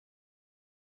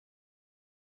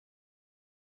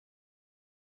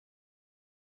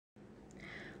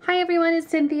Hi everyone,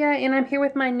 it's Cynthia and I'm here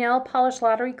with my nail polish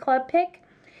lottery club pick.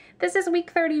 This is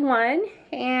week 31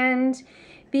 and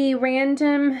the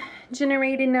random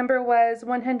generated number was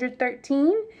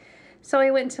 113. So I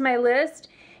went to my list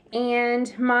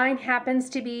and mine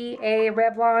happens to be a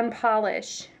Revlon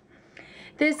polish.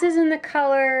 This is in the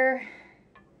color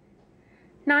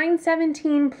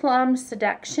 917 Plum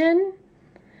Seduction.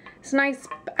 It's nice.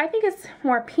 I think it's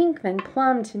more pink than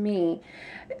plum to me.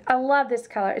 I love this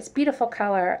color. It's a beautiful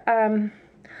color. A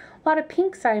lot of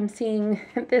pinks I'm seeing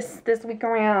this week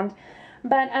around.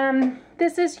 But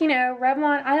this is, you know,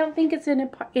 Revlon. I don't think it's in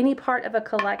any part of a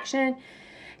collection,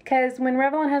 because when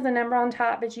Revlon has a number on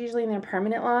top, it's usually in their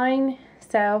permanent line.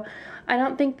 So I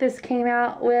don't think this came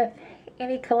out with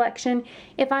any collection.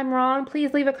 If I'm wrong,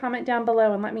 please leave a comment down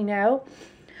below and let me know.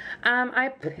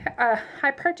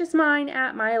 I purchased mine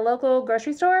at my local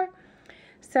grocery store,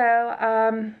 so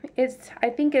I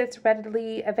think it's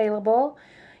readily available.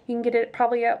 You can get it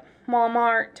probably at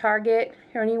Walmart, Target,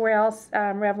 or anywhere else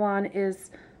Revlon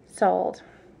is sold.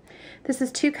 This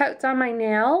is 2 coats on my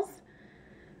nails,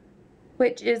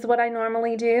 which is what I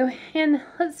normally do. And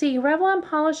let's see, Revlon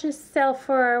polishes sell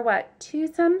for what,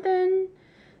 $2 something,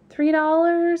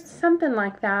 $3, something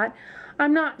like that.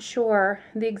 I'm not sure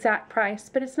the exact price,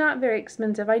 but it's not very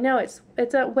expensive. I know it's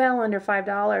well under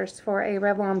 $5 for a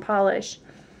Revlon polish.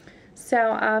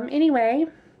 So anyway,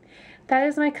 that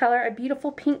is my color, a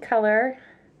beautiful pink color.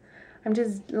 I'm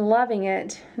just loving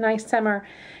it. Nice summer,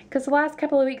 because the last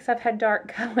couple of weeks I've had dark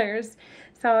colors,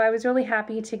 so I was really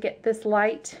happy to get this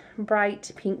light,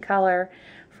 bright pink color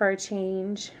for a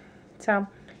change. So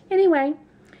anyway,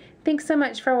 thanks so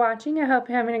much for watching. I hope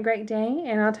you're having a great day,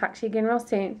 and I'll talk to you again real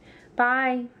soon.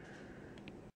 Bye.